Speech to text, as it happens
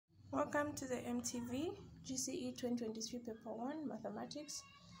Welcome to the MTV GCE 2023 Paper 1 Mathematics.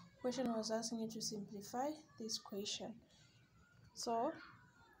 Question was asking you to simplify this question. So,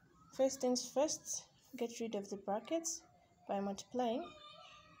 first things first, get rid of the brackets by multiplying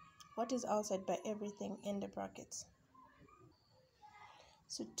what is outside by everything in the brackets.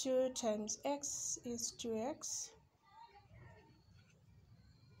 So 2 times x is 2x,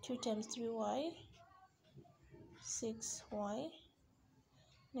 2 times 3y, 6y,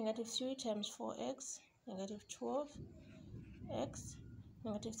 negative 3 times 4x, negative 12x,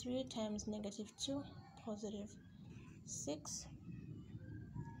 negative 3 times negative 2, positive 6.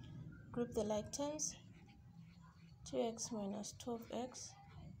 Group the like terms, 2x minus 12x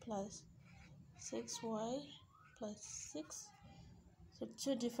plus 6y plus 6. So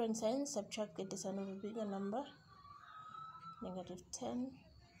two different signs, subtract, get the sign of a bigger number, negative 10x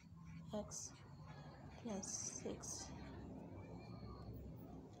plus 6y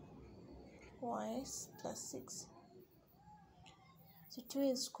plus 6. So 2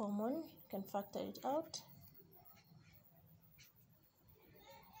 is common, you can factor it out.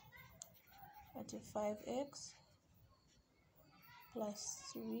 5x plus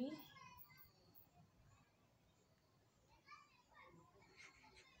 3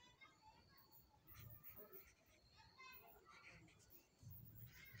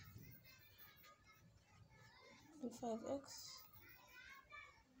 5x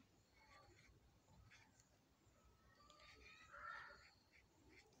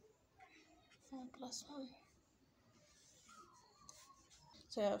plus 1.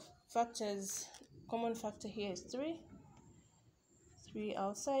 So our factors, common factor here is 3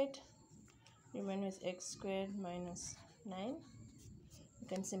 outside, remain with x squared minus 9. You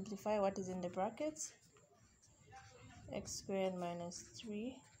can simplify what is in the brackets, x squared minus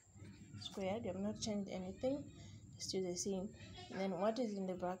 3 squared. You have not changed anything, it's still the same. And then what is in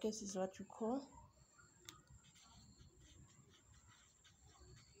the brackets is what you call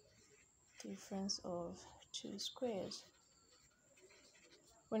difference of two squares.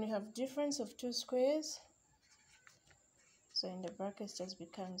 When you have difference of two squares, so in the brackets just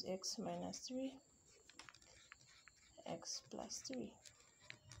becomes x minus 3, x plus 3.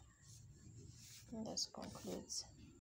 And this concludes